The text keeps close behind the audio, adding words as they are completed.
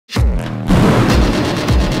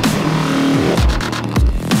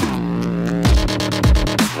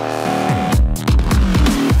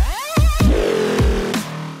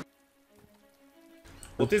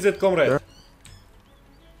What is it, comrade?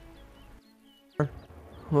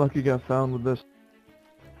 Lucky got found with this.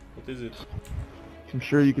 What is it? I'm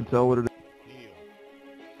sure you can tell what it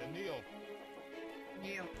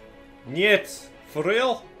Niet! For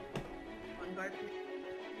real?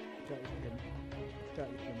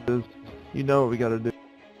 is. You know what we gotta do.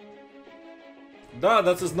 Da,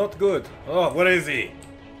 that is not good. Oh, where is he?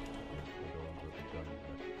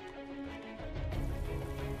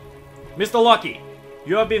 Mr. Lucky,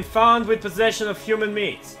 you have been found with possession of human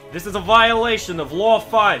meat. This is a violation of Law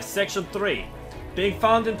 5, Section 3. Being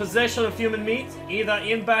found in possession of human meat, either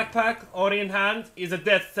in backpack or in hand, is a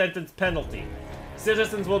death sentence penalty.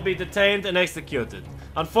 Citizens will be detained and executed.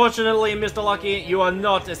 Unfortunately, Mr. Lucky, you are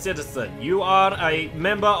not a citizen. You are a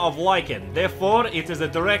member of Lycan. Therefore, it is a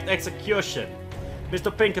direct execution.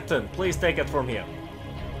 Mr. Pinkerton, please take it from here.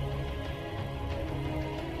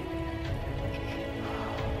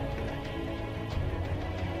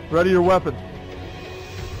 Ready your weapon.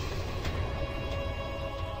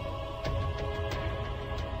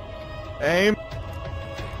 Aim.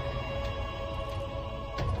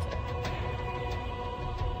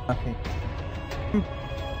 Nothing.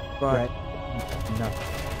 Right. Nothing.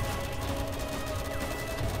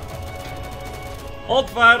 Hold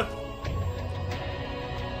fire!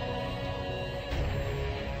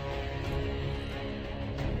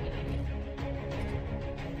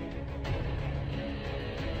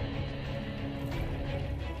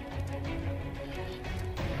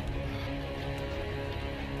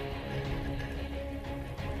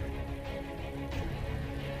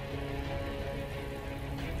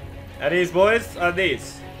 Are these boys? Are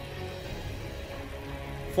these?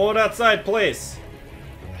 Forward outside, please.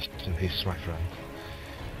 Rest in peace, my friend.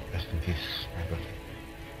 Rest in peace, my brother.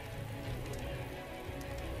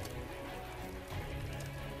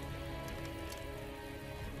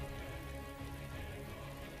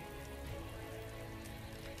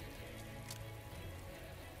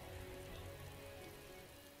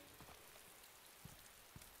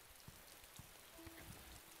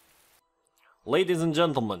 Ladies and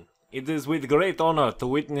gentlemen, it is with great honor to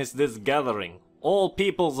witness this gathering. All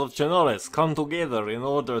peoples of Chernores come together in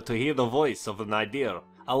order to hear the voice of an idea.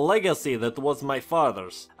 A legacy that was my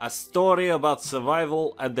father's. A story about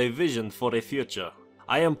survival and a vision for a future.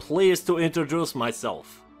 I am pleased to introduce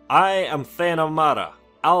myself. I am Thena Mara,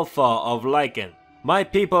 Alpha of Lycan. My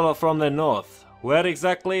people are from the north. Where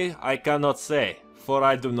exactly, I cannot say, for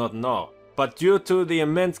I do not know. But due to the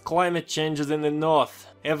immense climate changes in the north,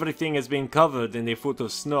 everything has been covered in a foot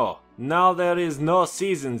of snow. Now there is no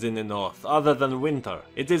seasons in the north other than winter.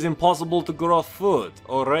 It is impossible to grow food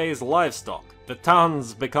or raise livestock. The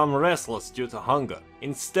towns become restless due to hunger.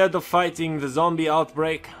 Instead of fighting the zombie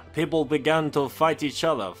outbreak, people began to fight each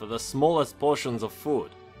other for the smallest portions of food.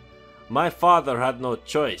 My father had no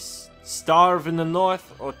choice. Starve in the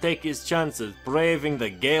north or take his chances braving the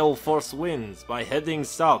gale force winds by heading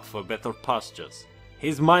south for better pastures.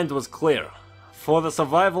 His mind was clear. For the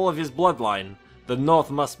survival of his bloodline, the north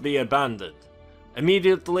must be abandoned.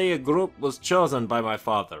 Immediately a group was chosen by my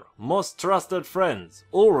father. Most trusted friends,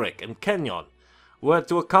 Ulrich and Kenyon, were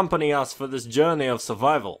to accompany us for this journey of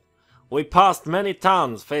survival. We passed many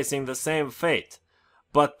towns facing the same fate,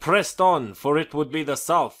 but pressed on, for it would be the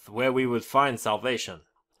south where we would find salvation.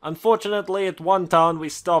 Unfortunately, at one town we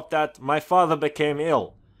stopped at, my father became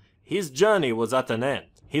ill. His journey was at an end.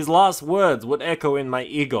 His last words would echo in my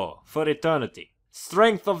ego for eternity.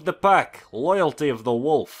 Strength of the pack, loyalty of the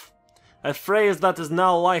wolf. A phrase that is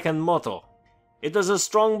now like a motto. It is a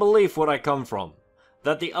strong belief where I come from,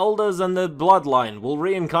 that the elders and the bloodline will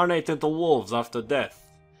reincarnate into wolves after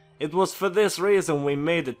death. It was for this reason we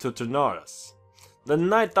made it to Chernores. The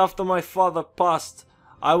night after my father passed,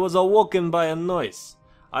 I was awoken by a noise.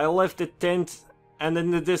 I left the tent, and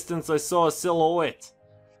in the distance I saw a silhouette,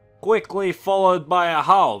 quickly followed by a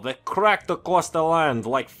howl that cracked across the land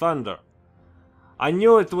like thunder. I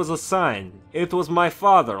knew it was a sign. It was my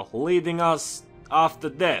father leading us after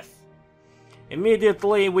death.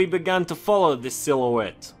 Immediately we began to follow this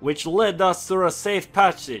silhouette, which led us through a safe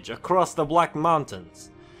passage across the Black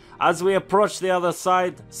Mountains. As we approached the other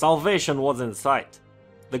side, salvation was in sight.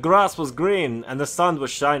 The grass was green and the sun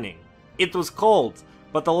was shining. It was cold,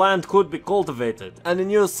 but the land could be cultivated, and a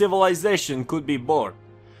new civilization could be born.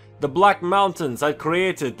 The Black Mountains had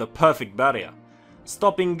created the perfect barrier,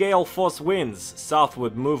 stopping gale force winds'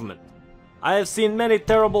 southward movement. I have seen many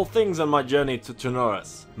terrible things on my journey to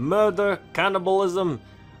Chernores. Murder, cannibalism,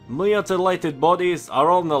 mutilated bodies are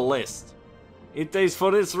on the list. It is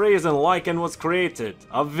for this reason Lycan was created,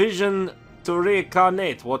 a vision to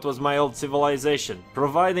reincarnate what was my old civilization,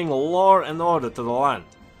 providing law and order to the land.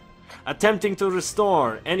 attempting to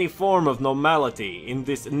restore any form of normality in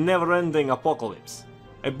this never-ending apocalypse.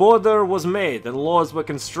 A border was made and laws were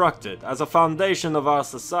constructed as a foundation of our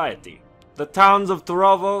society. The towns of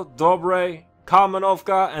Turovo, Dobre,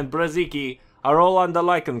 Kamenovka and Breziki are all under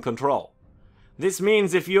Lycan control. This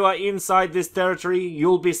means if you are inside this territory,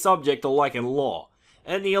 you'll be subject to Lycan law.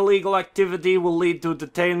 Any illegal activity will lead to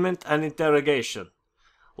detainment and interrogation.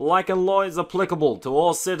 Lycan law is applicable to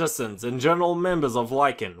all citizens and general members of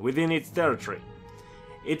Lycan within its territory.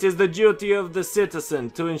 It is the duty of the citizen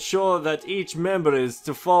to ensure that each member is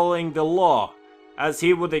to following the law as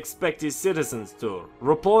he would expect his citizens to.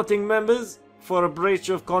 Reporting members for a breach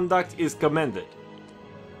of conduct is commended.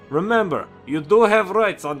 Remember, you do have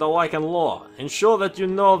rights under Lycan law. Ensure that you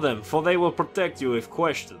know them, for they will protect you if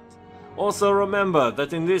questioned. Also remember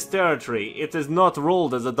that in this territory it is not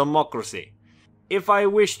ruled as a democracy. If I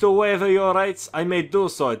wish to waive your rights, I may do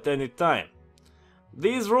so at any time.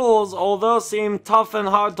 These rules, although seem tough and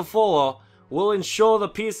hard to follow, will ensure the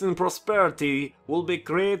peace and prosperity will be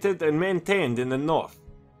created and maintained in the north.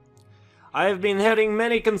 I have been hearing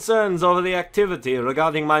many concerns over the activity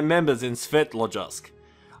regarding my members in Svetlogorsk.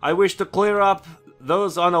 I wish to clear up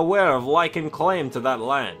those unaware of Lycan claim to that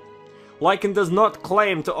land. Lycan does not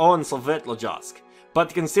claim to own Svetlogorsk,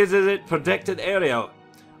 but considers it protected area.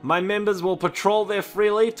 My members will patrol there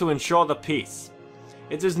freely to ensure the peace.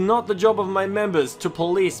 It is not the job of my members to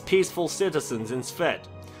police peaceful citizens in Svet.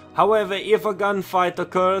 However, if a gunfight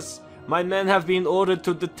occurs, my men have been ordered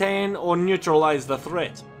to detain or neutralize the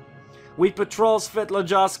threat. We patrol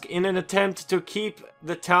Svetlogorsk in an attempt to keep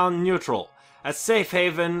the town neutral, a safe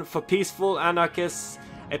haven for peaceful anarchists,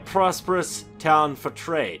 a prosperous town for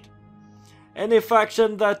trade. Any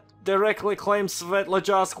faction that directly claims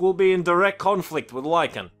Svetlogorsk will be in direct conflict with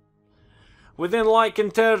Lycan. Within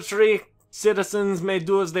Lycan territory, citizens may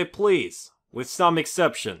do as they please, with some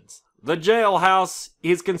exceptions. The jailhouse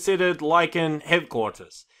is considered Lycan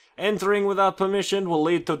headquarters. Entering without permission will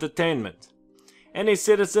lead to detainment. Any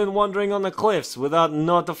citizen wandering on the cliffs without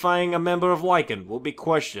notifying a member of Lycan will be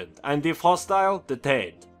questioned, and if hostile,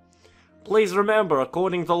 detained. Please remember,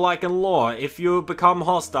 according to Lycan law, if you become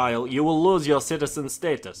hostile, you will lose your citizen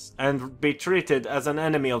status, and be treated as an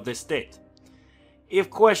enemy of the state. If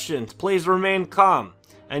questioned, please remain calm,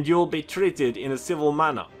 and you will be treated in a civil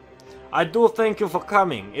manner. I do thank you for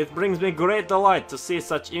coming. It brings me great delight to see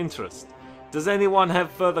such interest. Does anyone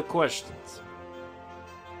have further questions?